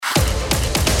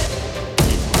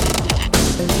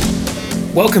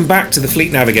Welcome back to the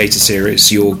Fleet Navigator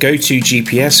series, your go-to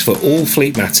GPS for all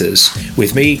fleet matters,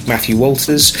 with me, Matthew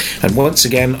Walters, and once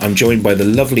again I'm joined by the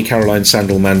lovely Caroline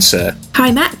Sandel-Mansur.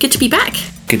 Hi Matt, good to be back.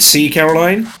 Good to see you,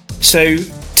 Caroline. So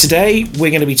today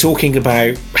we're going to be talking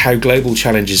about how global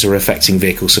challenges are affecting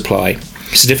vehicle supply.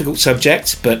 It's a difficult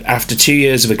subject, but after 2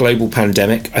 years of a global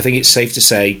pandemic, I think it's safe to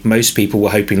say most people were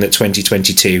hoping that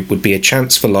 2022 would be a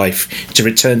chance for life to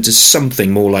return to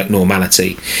something more like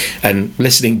normality. And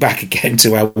listening back again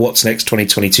to our What's Next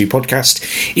 2022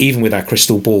 podcast, even with our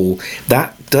crystal ball,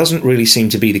 that doesn't really seem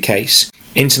to be the case.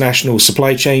 International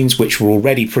supply chains, which were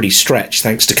already pretty stretched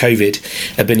thanks to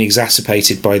COVID, have been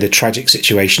exacerbated by the tragic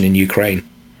situation in Ukraine.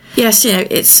 Yes,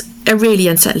 it's a really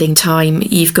unsettling time.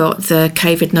 You've got the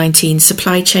COVID-19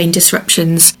 supply chain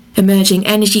disruptions, emerging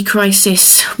energy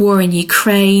crisis, war in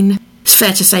Ukraine. It's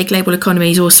fair to say global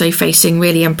economy is also facing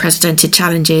really unprecedented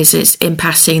challenges. It's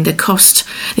impacting the cost,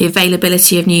 the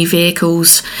availability of new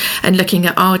vehicles. And looking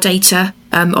at our data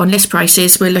on list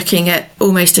prices, we're looking at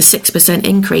almost a 6%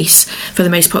 increase for the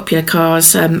most popular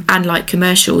cars and light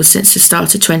commercials since the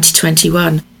start of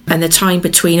 2021. And the time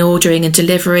between ordering and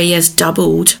delivery has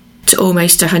doubled to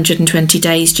almost 120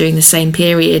 days during the same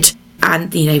period.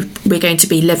 And, we're going to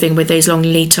be living with those long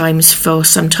lead times for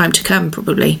some time to come,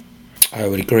 probably. I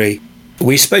would agree.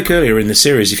 We spoke earlier in the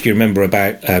series, if you remember,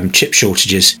 about chip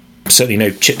shortages. Certainly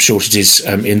no chip shortages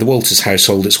in the Walters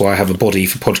household. That's why I have a body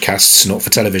for podcasts, not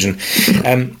for television.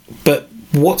 But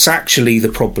what's actually the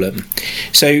problem?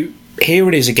 So here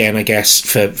it is again, I guess,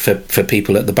 for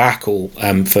people at the back, or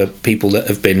for people that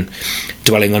have been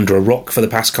dwelling under a rock for the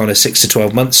past kind of 6 to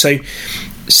 12 months. So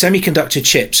semiconductor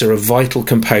chips are a vital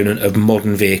component of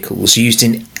modern vehicles, used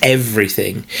in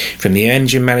everything from the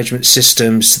engine management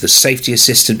systems to the safety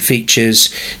assistant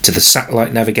features to the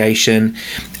satellite navigation,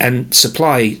 and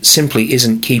supply simply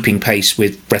isn't keeping pace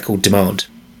with record demand.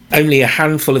 Only a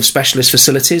handful of specialist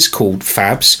facilities, called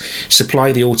fabs,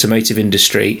 supply the automotive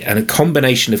industry, and a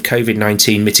combination of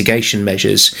COVID-19 mitigation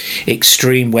measures,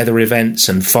 extreme weather events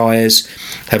and fires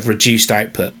have reduced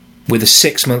output, with a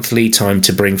 6-month lead time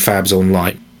to bring fabs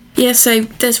online. Yeah, so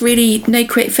there's really no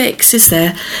quick fix, is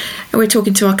there? And we're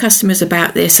talking to our customers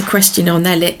about this. A question on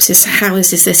their lips is, how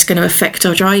is this going to affect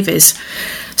our drivers?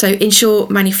 So in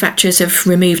short, manufacturers have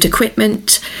removed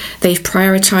equipment, they've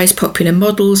prioritised popular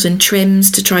models and trims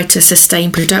to try to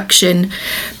sustain production,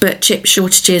 but chip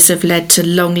shortages have led to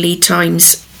long lead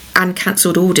times and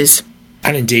cancelled orders.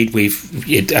 And indeed,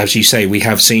 as you say, we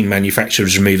have seen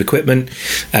manufacturers remove equipment.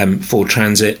 Ford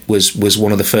Transit was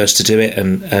one of the first to do it,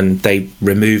 and they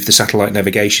removed the satellite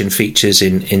navigation features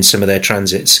in some of their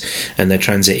Transits and their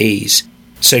Transit E's.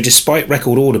 So despite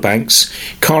record order banks,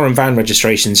 car and van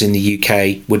registrations in the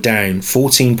UK were down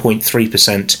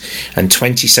 14.3% and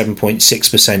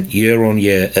 27.6% year on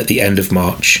year at the end of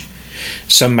March.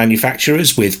 Some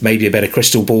manufacturers, with maybe a better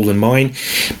crystal ball than mine,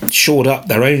 shored up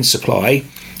their own supply,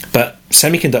 but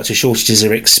semiconductor shortages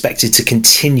are expected to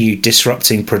continue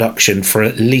disrupting production for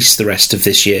at least the rest of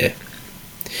this year.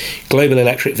 Global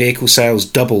electric vehicle sales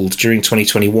doubled during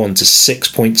 2021 to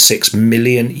 6.6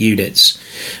 million units,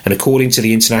 and according to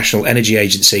the International Energy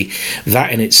Agency,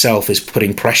 that in itself is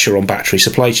putting pressure on battery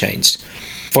supply chains.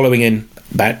 Following in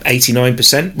about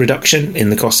 89% reduction in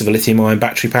the cost of a lithium-ion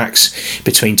battery packs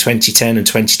between 2010 and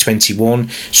 2021,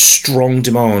 strong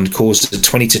demand caused a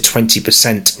 20 to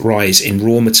 20% rise in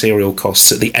raw material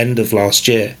costs at the end of last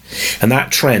year. And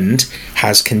that trend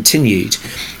has continued,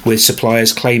 with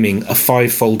suppliers claiming a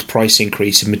 5-fold price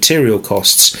increase in material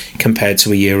costs compared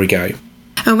to a year ago.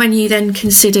 And when you then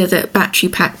consider that battery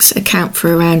packs account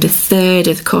for around a third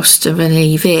of the cost of an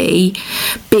EV,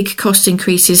 big cost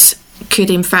increases could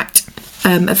in fact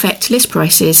affect list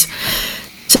prices.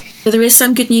 So there is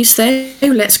some good news though.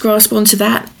 Let's grasp onto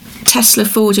that. Tesla,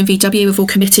 Ford and VW have all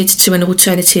committed to an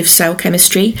alternative cell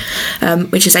chemistry,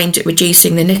 which is aimed at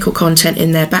reducing the nickel content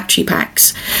in their battery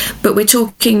packs. But we're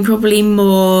talking probably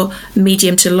more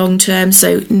medium to long term,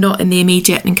 so not in the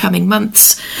immediate and coming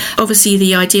months. Obviously,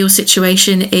 the ideal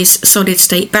situation is solid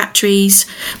state batteries,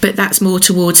 but that's more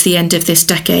towards the end of this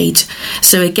decade.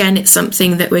 So again, it's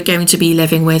something that we're going to be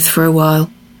living with for a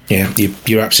while. Yeah,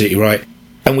 you're absolutely right.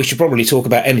 And we should probably talk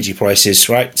about energy prices,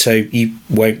 right? So you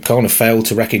won't kind of fail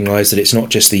to recognise that it's not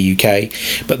just the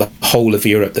UK, but the whole of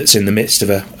Europe that's in the midst of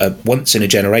a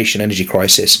once-in-a-generation energy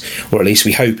crisis, or at least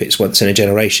we hope it's once in a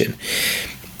generation.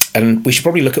 And we should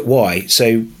probably look at why.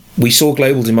 So we saw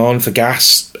global demand for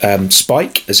gas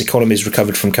spike as economies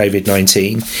recovered from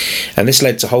COVID-19, and this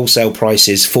led to wholesale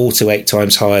prices 4 to 8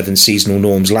 times higher than seasonal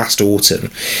norms last autumn.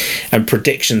 And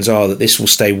predictions are that this will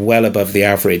stay well above the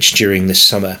average during this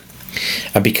summer.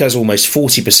 And because almost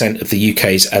 40% of the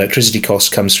UK's electricity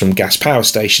cost comes from gas power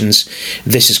stations,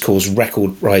 this has caused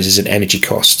record rises in energy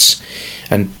costs.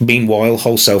 And meanwhile,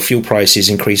 wholesale fuel prices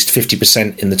increased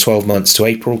 50% in the 12 months to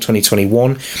April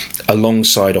 2021,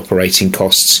 alongside operating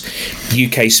costs.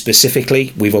 UK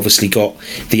specifically, we've obviously got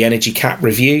the energy cap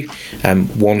review.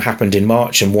 One happened in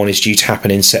March and one is due to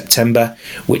happen in September,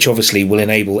 which obviously will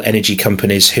enable energy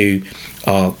companies who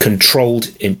are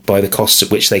controlled by the costs at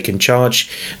which they can charge.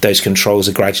 Those controls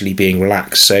are gradually being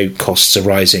relaxed, so costs are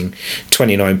rising.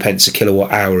 29 pence a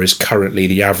kilowatt hour is currently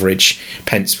the average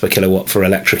pence per kilowatt for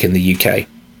electric in the UK.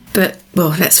 But,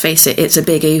 well, let's face it, it's a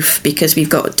big oof because we've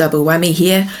got a double whammy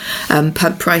here.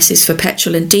 Pump prices for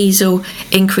petrol and diesel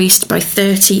increased by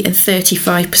 30 and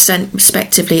 35%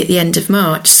 respectively at the end of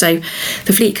March. So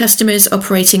for fleet customers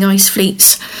operating ICE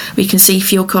fleets, we can see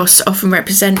fuel costs often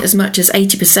represent as much as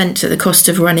 80% of the cost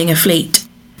of running a fleet.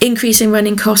 Increase in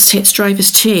running costs hits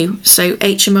drivers too, so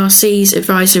HMRC's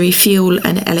advisory fuel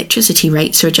and electricity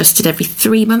rates are adjusted every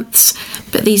 3 months,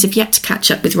 but these have yet to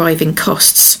catch up with rising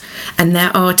costs, and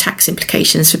there are tax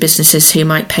implications for businesses who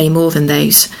might pay more than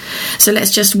those. So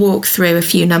let's just walk through a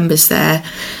few numbers there.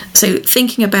 So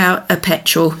thinking about a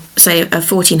petrol, say a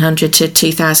 1400 to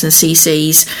 2000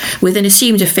 cc's, with an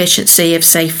assumed efficiency of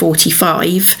say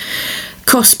 45,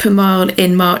 cost per mile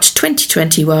in March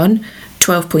 2021,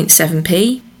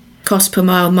 12.7p. Cost per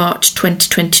mile March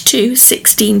 2022,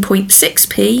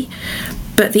 16.6p,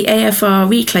 but the AFR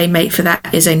reclaim rate for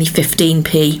that is only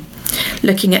 15p.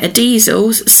 Looking at a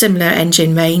diesel's similar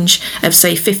engine range of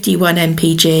say 51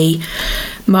 mpg,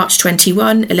 March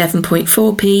 21,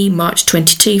 11.4p, March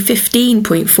 22,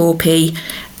 15.4p,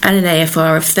 and an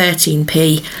AFR of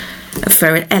 13p.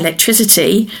 For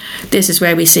electricity, this is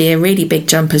where we see a really big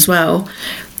jump as well.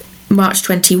 March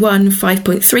 21,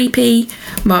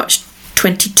 5.3p, March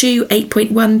 22,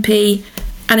 8.1p,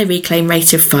 and a reclaim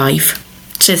rate of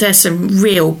 5. So there's some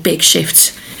real big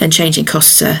shifts and changing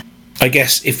costs there. I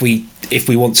guess if we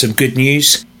want some good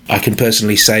news, I can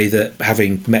personally say that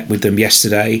having met with them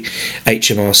yesterday,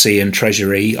 HMRC and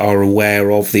Treasury are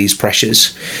aware of these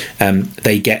pressures.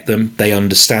 They get them, they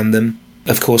understand them.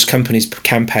 Of course, companies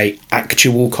can pay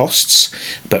actual costs,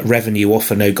 but revenue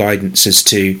offer no guidance as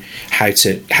to how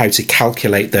to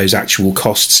calculate those actual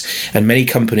costs. And many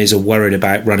companies are worried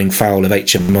about running foul of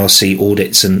HMRC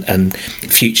audits and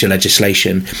future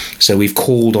legislation. So we've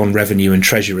called on Revenue and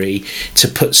Treasury to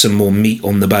put some more meat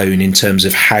on the bone in terms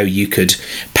of how you could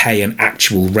pay an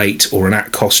actual rate or an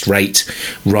at-cost rate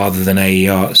rather than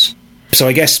AERs. So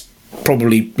I guess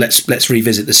probably let's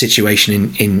revisit the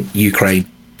situation in Ukraine.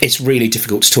 It's really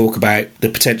difficult to talk about the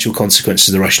potential consequences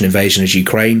of the Russian invasion of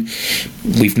Ukraine.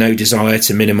 We've no desire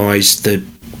to minimise the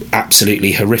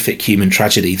absolutely horrific human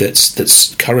tragedy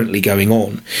that's currently going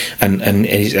on and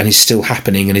is still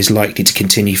happening and is likely to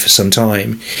continue for some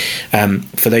time.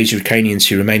 For those Ukrainians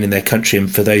who remain in their country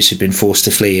and for those who've been forced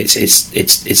to flee,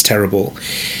 it's terrible.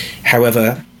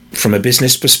 However, from a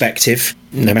business perspective,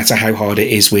 no matter how hard it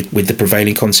is with the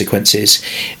prevailing consequences,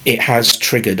 it has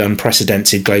triggered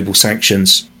unprecedented global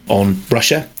sanctions on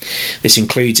Russia. This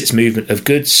includes its movement of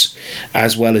goods,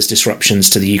 as well as disruptions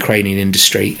to the Ukrainian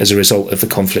industry as a result of the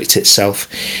conflict itself.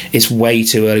 It's way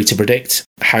too early to predict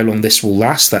how long this will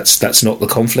last. That's not the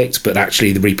conflict, but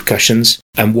actually the repercussions,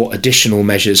 and what additional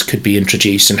measures could be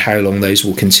introduced and how long those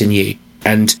will continue.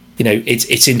 And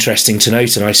it's interesting to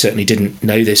note, and I certainly didn't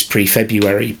know this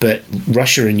pre-February, but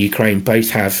Russia and Ukraine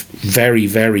both have very,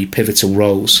 very pivotal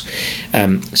roles.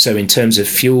 So in terms of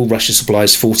fuel, Russia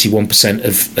supplies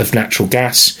 41% of natural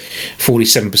gas,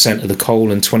 47% of the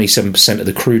coal and 27% of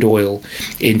the crude oil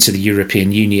into the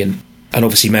European Union. And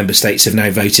obviously member states have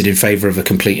now voted in favour of a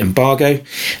complete embargo.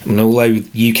 And although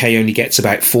the UK only gets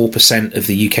about 4% of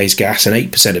the UK's gas and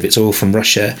 8% of its oil from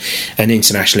Russia, an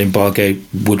international embargo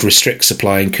would restrict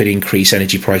supply and could increase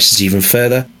energy prices even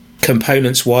further.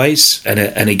 Components-wise,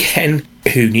 and again,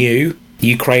 who knew?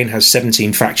 Ukraine has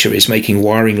 17 factories making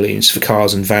wiring looms for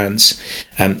cars and vans,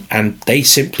 and they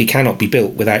simply cannot be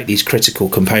built without these critical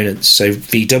components. So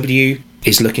VW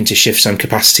is looking to shift some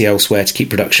capacity elsewhere to keep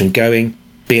production going.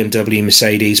 BMW,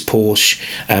 Mercedes, Porsche,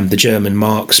 the German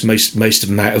marques, most of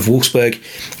them out of Wolfsburg,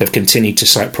 have continued to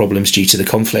cite problems due to the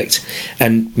conflict.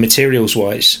 And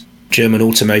materials-wise, German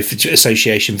Automotive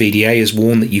Association VDA has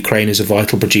warned that Ukraine is a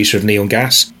vital producer of neon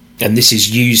gas, and this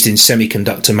is used in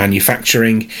semiconductor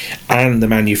manufacturing and the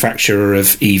manufacturer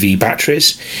of EV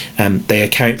batteries. They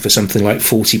account for something like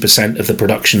 40% of the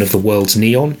production of the world's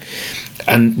neon.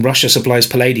 And Russia supplies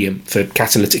palladium for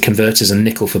catalytic converters and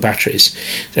nickel for batteries.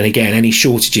 And again, any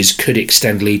shortages could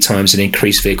extend lead times and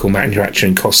increase vehicle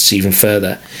manufacturing costs even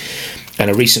further. And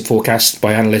a recent forecast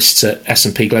by analysts at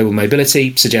S&P Global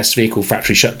Mobility suggests vehicle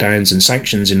factory shutdowns and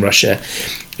sanctions in Russia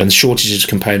and shortages of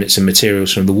components and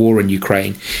materials from the war in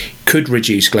Ukraine could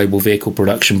reduce global vehicle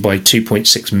production by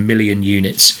 2.6 million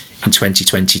units in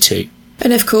 2022.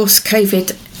 And of course,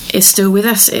 COVID is still with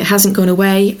us. It hasn't gone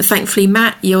away. Thankfully,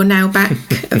 Matt, you're now back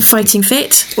fighting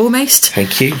fit, almost.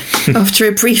 Thank you. After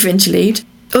a brief interlude.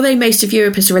 Although most of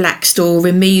Europe has relaxed or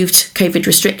removed COVID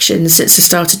restrictions since the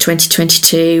start of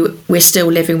 2022, we're still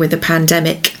living with the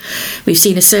pandemic. We've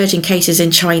seen a surge in cases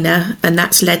in China, and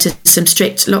that's led to some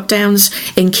strict lockdowns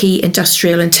in key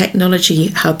industrial and technology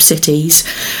hub cities,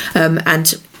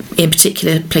 and in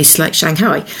particular places like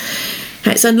Shanghai.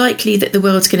 Now, it's unlikely that the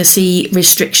world's going to see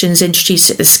restrictions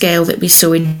introduced at the scale that we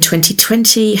saw in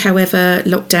 2020. However,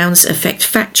 lockdowns affect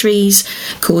factories,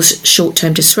 cause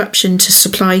short-term disruption to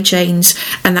supply chains,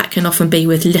 and that can often be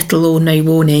with little or no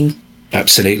warning.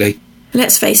 Absolutely.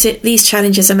 Let's face it, these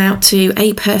challenges amount to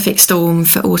a perfect storm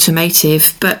for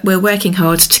automotive, but we're working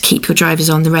hard to keep your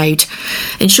drivers on the road.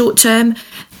 In short term,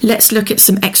 let's look at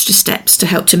some extra steps to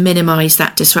help to minimise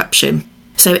that disruption.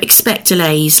 So expect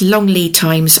delays, long lead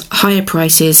times, higher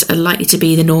prices are likely to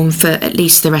be the norm for at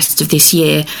least the rest of this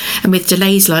year. And with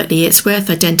delays likely, it's worth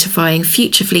identifying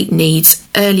future fleet needs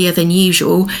earlier than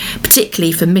usual,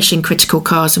 particularly for mission critical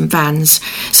cars and vans,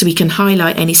 so we can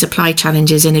highlight any supply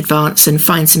challenges in advance and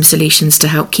find some solutions to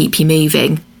help keep you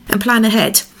moving. And plan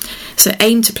ahead. So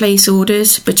aim to place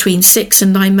orders between 6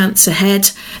 and 9 months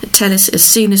ahead. Tell us as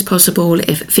soon as possible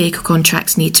if vehicle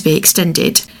contracts need to be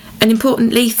extended. And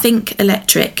importantly, think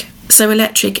electric. So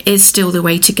electric is still the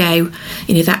way to go.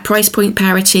 That price point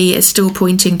parity is still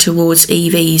pointing towards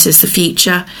EVs as the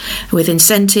future, with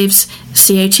incentives,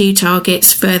 CO2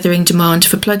 targets furthering demand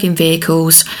for plug-in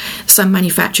vehicles. Some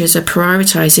manufacturers are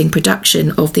prioritising production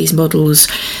of these models.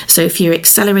 So if you're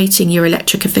accelerating your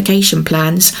electrification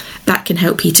plans, that can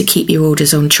help you to keep your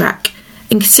orders on track.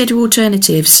 And consider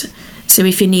alternatives. So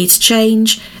if your needs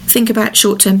change, think about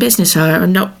short-term business hire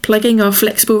and not plugging our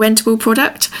flexible rentable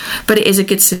product, but it is a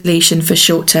good solution for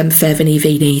short-term PHEV and EV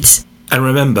needs. And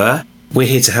remember, we're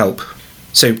here to help.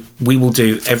 So we will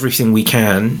do everything we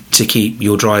can to keep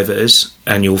your drivers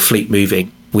and your fleet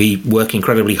moving. We work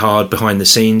incredibly hard behind the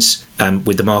scenes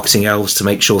with the marketing elves to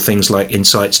make sure things like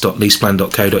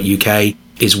insights.leaseplan.co.uk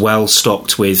is well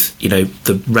stocked with,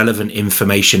 the relevant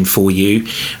information for you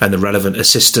and the relevant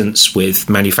assistance with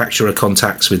manufacturer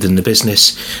contacts within the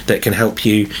business that can help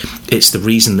you. It's the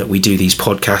reason that we do these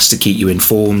podcasts, to keep you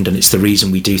informed, and it's the reason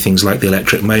we do things like the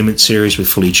Electric Moment series with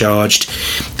Fully Charged.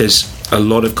 There's a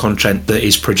lot of content that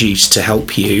is produced to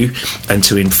help you and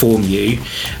to inform you.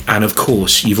 And of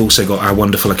course, you've also got our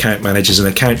wonderful account managers and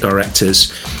account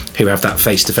directors who have that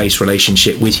face-to-face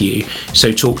relationship with you.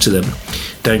 So talk to them.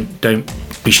 Don't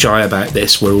be shy about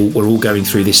this. We're all going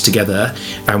through this together,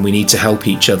 and we need to help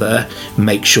each other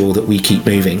make sure that we keep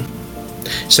moving.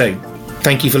 So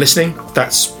thank you for listening.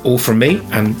 That's all from me,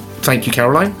 and thank you,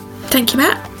 Caroline. Thank you,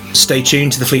 Matt. Stay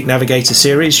tuned to the Fleet Navigator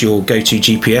series, your go-to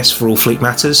GPS for all fleet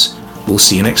matters. We'll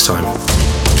see you next time.